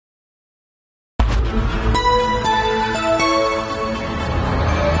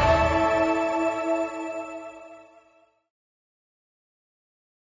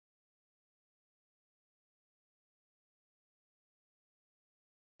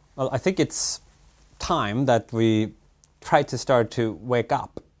Well, I think it's time that we try to start to wake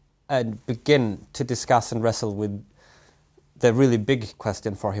up and begin to discuss and wrestle with the really big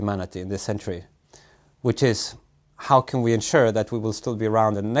question for humanity in this century, which is how can we ensure that we will still be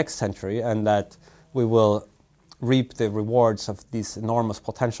around in the next century and that we will reap the rewards of this enormous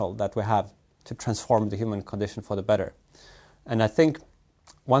potential that we have to transform the human condition for the better. And I think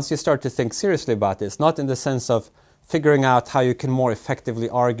once you start to think seriously about this, not in the sense of figuring out how you can more effectively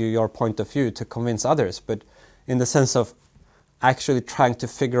argue your point of view to convince others, but in the sense of actually trying to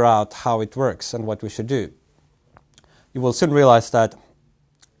figure out how it works and what we should do, you will soon realize that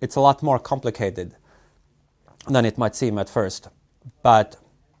it's a lot more complicated than it might seem at first. But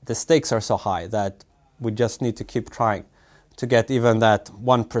the stakes are so high that we just need to keep trying to get even that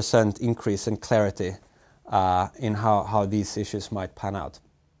 1% increase in clarity in how these issues might pan out.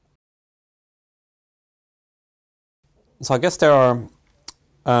 So I guess there are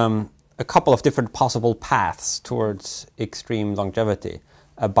a couple of different possible paths towards extreme longevity: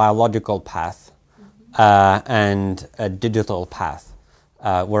 a biological path and a digital path,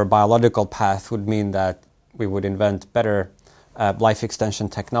 where a biological path would mean that we would invent better life extension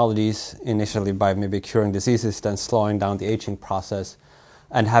technologies, initially by maybe curing diseases, then slowing down the aging process,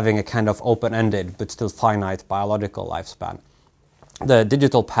 and having a kind of open-ended but still finite biological lifespan. The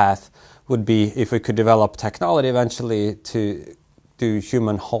digital path would be if we could develop technology eventually to do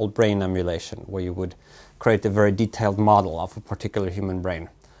human whole brain emulation, where you would create a very detailed model of a particular human brain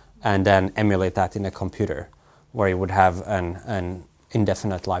and then emulate that in a computer, where you would have an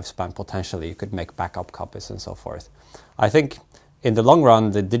indefinite lifespan potentially. You could make backup copies and so forth. I think in the long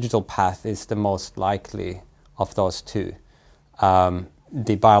run, the digital path is the most likely of those two.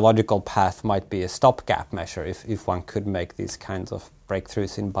 The biological path might be a stopgap measure if one could make these kinds of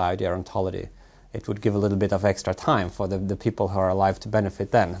breakthroughs in biogerontology. It would give a little bit of extra time for the people who are alive to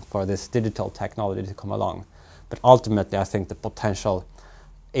benefit then, for this digital technology to come along. But ultimately, I think the potential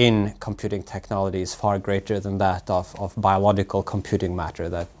in computing technology is far greater than that of biological computing matter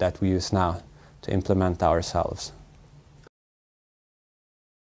that we use now to implement ourselves.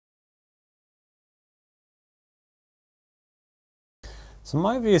 So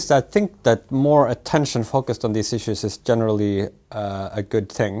my view is that I think that more attention focused on these issues is generally a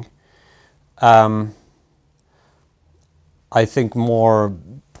good thing. I think more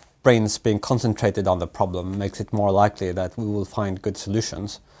brains being concentrated on the problem makes it more likely that we will find good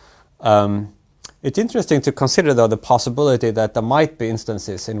solutions. It's interesting to consider, though, the possibility that there might be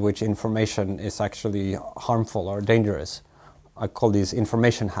instances in which information is actually harmful or dangerous. I call these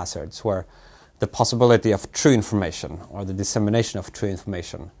information hazards, where the possibility of true information or the dissemination of true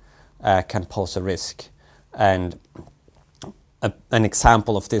information can pose a risk. And an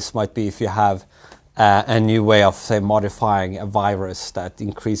example of this might be if you have a new way of, say, modifying a virus that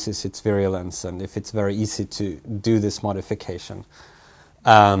increases its virulence, and if it's very easy to do this modification.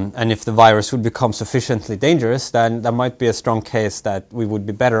 And if the virus would become sufficiently dangerous, then there might be a strong case that we would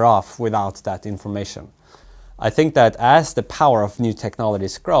be better off without that information. I think that as the power of new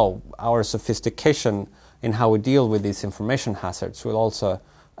technologies grow, our sophistication in how we deal with these information hazards will also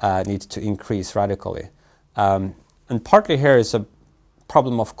need to increase radically. And partly here is a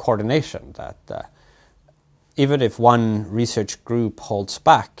problem of coordination, that even if one research group holds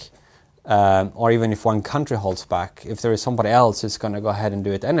back, or even if one country holds back, if there is somebody else who's going to go ahead and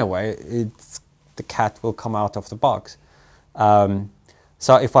do it anyway, the cat will come out of the box.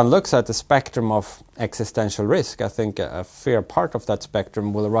 So if one looks at the spectrum of existential risk, I think a fair part of that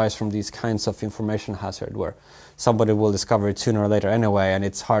spectrum will arise from these kinds of information hazard, where somebody will discover it sooner or later anyway, and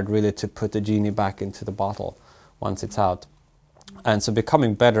it's hard really to put the genie back into the bottle once it's out. And so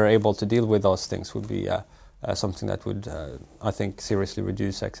becoming better able to deal with those things would be something that would, I think, seriously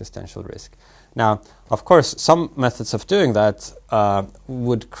reduce existential risk. Now, of course, some methods of doing that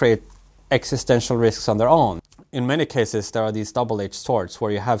would create existential risks on their own. In many cases, there are these double-edged swords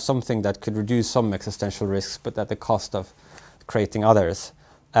where you have something that could reduce some existential risks, but at the cost of creating others.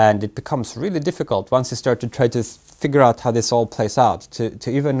 And it becomes really difficult once you start to try to figure out how this all plays out, to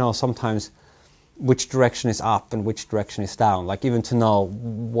even know sometimes which direction is up and which direction is down, like even to know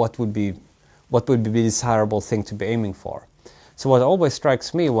what would be the desirable thing to be aiming for. So what always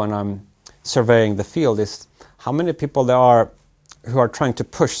strikes me when I'm surveying the field is how many people there are who are trying to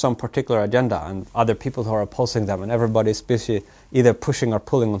push some particular agenda and other people who are opposing them, and everybody's busy either pushing or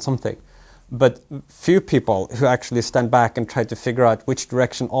pulling on something. But few people who actually stand back and try to figure out which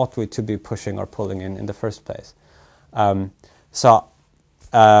direction ought we to be pushing or pulling in the first place. My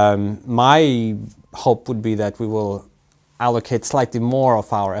hope would be that we will allocate slightly more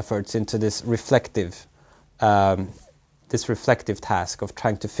of our efforts into this reflective this reflective task of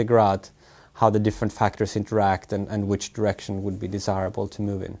trying to figure out how the different factors interact and which direction would be desirable to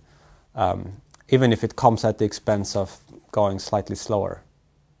move in, even if it comes at the expense of going slightly slower.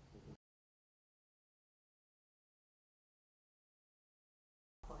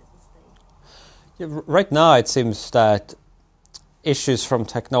 Yeah, right now it seems that issues from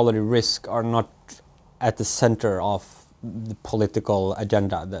technology risk are not at the center of the political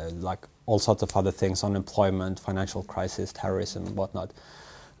agenda, like all sorts of other things, unemployment, financial crisis, terrorism, whatnot.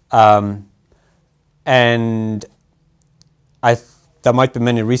 And there might be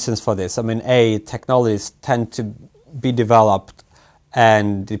many reasons for this. I mean, technologies tend to be developed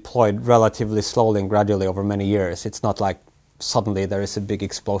and deployed relatively slowly and gradually over many years. It's not like suddenly there is a big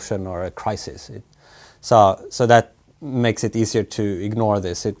explosion or a crisis. So that makes it easier to ignore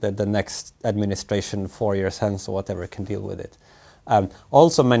this, that the next administration 4 years hence or whatever can deal with it.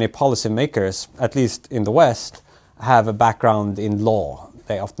 Also, many policymakers, at least in the West, have a background in law.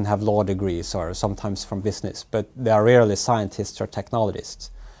 They often have law degrees or sometimes from business, but they are rarely scientists or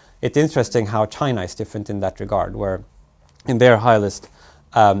technologists. It's interesting how China is different in that regard, where in their highest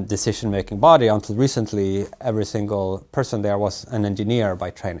decision-making body, until recently, every single person there was an engineer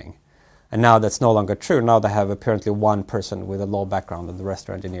by training. And now that's no longer true. Now they have apparently one person with a law background and the rest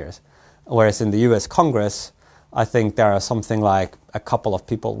are engineers. Whereas in the US Congress, I think there are something like a couple of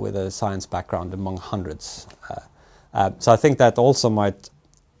people with a science background among hundreds. So I think that also might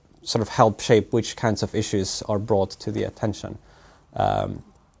sort of help shape which kinds of issues are brought to the attention. I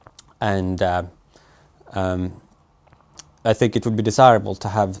think it would be desirable to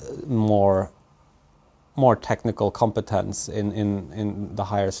have more technical competence in the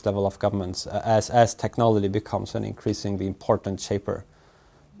highest level of governments as technology becomes an increasingly important shaper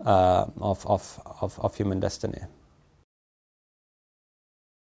of human destiny.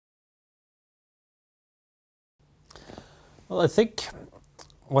 Well, I think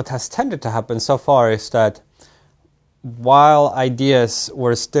what has tended to happen so far is that while ideas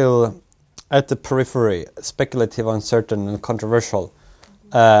were still at the periphery, speculative, uncertain, and controversial,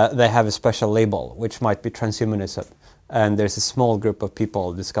 they have a special label, which might be transhumanism. And there's a small group of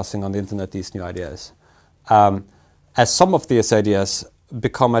people discussing on the internet these new ideas. As some of these ideas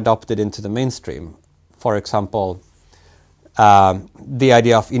become adopted into the mainstream, for example, the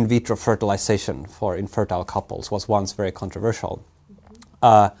idea of in vitro fertilization for infertile couples was once very controversial.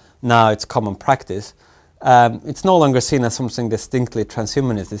 Now it's common practice. It's no longer seen as something distinctly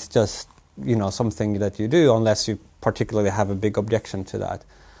transhumanist. It's just something that you do unless you particularly have a big objection to that.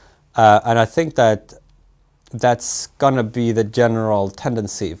 And I think that that's going to be the general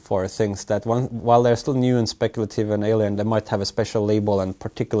tendency for things that while they're still new and speculative and alien, they might have a special label and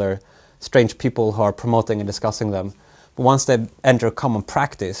particular strange people who are promoting and discussing them. But once they enter common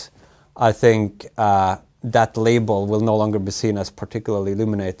practice, I think that label will no longer be seen as particularly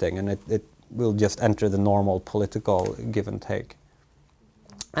illuminating, and it will just enter the normal political give and take.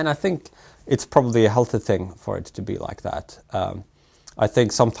 And I think it's probably a healthy thing for it to be like that. I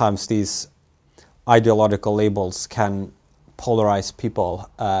think sometimes these ideological labels can polarize people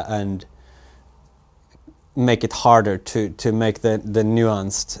and make it harder to make the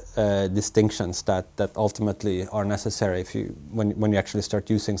nuanced distinctions that ultimately are necessary when you actually start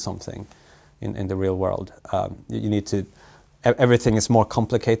using something in the real world. You need to. Everything is more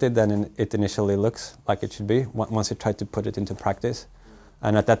complicated than it initially looks like it should be once you try to put it into practice.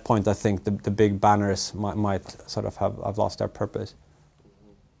 And at that point, I think the big banners might sort of have lost their purpose.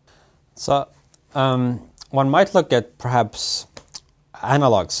 So one might look at perhaps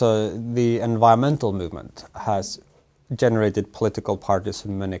analogs. So the environmental movement has generated political parties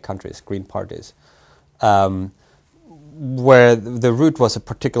in many countries, green parties, where the root was a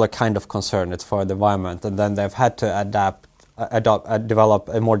particular kind of concern. It's for the environment, and then they've had to develop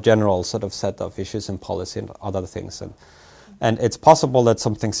a more general sort of set of issues and policy and other things. And it's possible that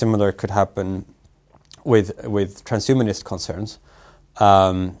something similar could happen with transhumanist concerns.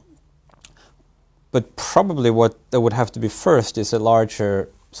 But probably what there would have to be first is a larger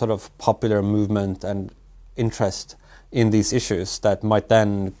sort of popular movement and interest in these issues that might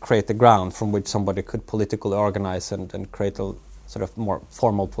then create the ground from which somebody could politically organize and create a sort of more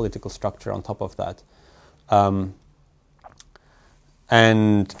formal political structure on top of that.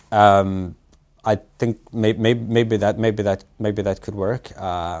 I think maybe that could work.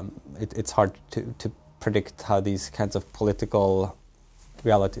 It's hard to predict how these kinds of political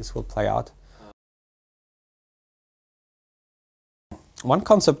realities will play out. One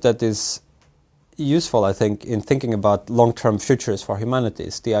concept that is useful, I think, in thinking about long-term futures for humanity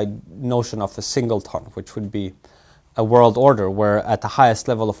is the notion of a singleton, which would be a world order where at the highest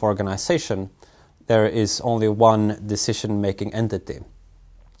level of organization there is only one decision-making entity.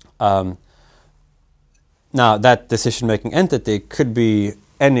 Now, that decision-making entity could be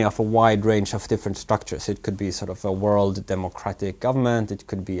any of a wide range of different structures. It could be sort of a world democratic government, it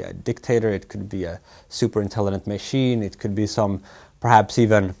could be a dictator, it could be a super intelligent machine, it could be some perhaps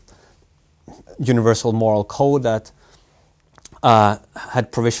even universal moral code that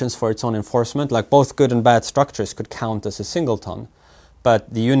had provisions for its own enforcement. Like, both good and bad structures could count as a singleton,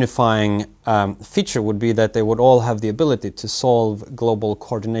 but the unifying feature would be that they would all have the ability to solve global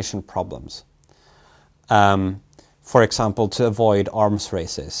coordination problems. For example, to avoid arms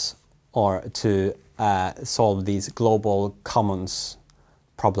races, or to solve these global commons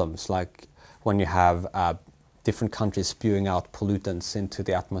problems, like when you have different countries spewing out pollutants into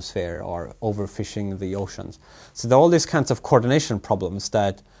the atmosphere or overfishing the oceans. So there are all these kinds of coordination problems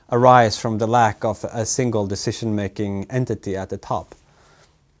that arise from the lack of a single decision-making entity at the top.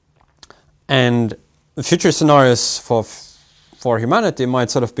 And the future scenarios for humanity might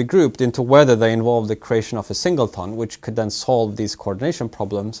sort of be grouped into whether they involve the creation of a singleton, which could then solve these coordination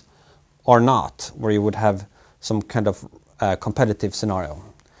problems, or not, where you would have some kind of competitive scenario.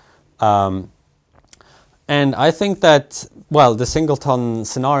 And I think that, well, the singleton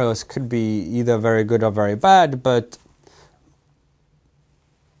scenarios could be either very good or very bad, but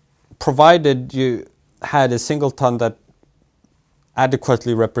provided you had a singleton that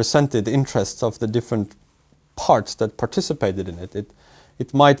adequately represented the interests of the different parts that participated in it,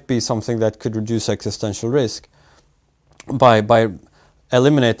 it might be something that could reduce existential risk by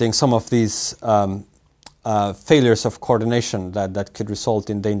eliminating some of these failures of coordination that could result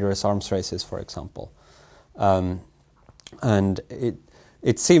in dangerous arms races, for example. And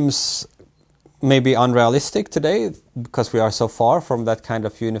it seems maybe unrealistic today because we are so far from that kind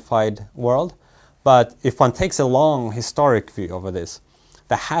of unified world. But if one takes a long historic view over this,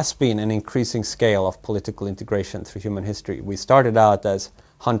 there has been an increasing scale of political integration through human history. We started out as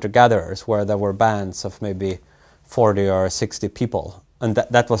hunter-gatherers, where there were bands of maybe 40 or 60 people, and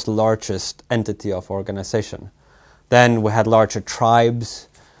that was the largest entity of organization. Then we had larger tribes,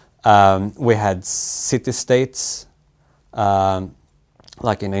 we had city-states,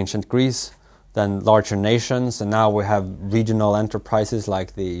 like in ancient Greece, then larger nations, and now we have regional enterprises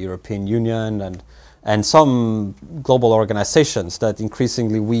like the European Union and some global organizations that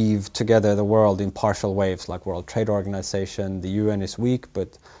increasingly weave together the world in partial waves, like World Trade Organization. The UN is weak,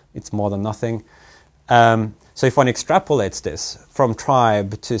 but it's more than nothing. So if one extrapolates this from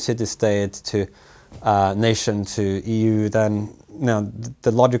tribe to city-state to nation to EU, then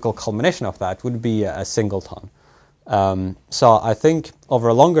the logical culmination of that would be a singleton. So I think over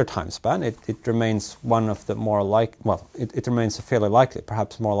a longer time span, it remains one of the more it remains fairly likely,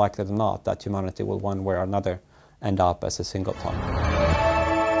 perhaps more likely than not, that humanity will one way or another end up as a singleton.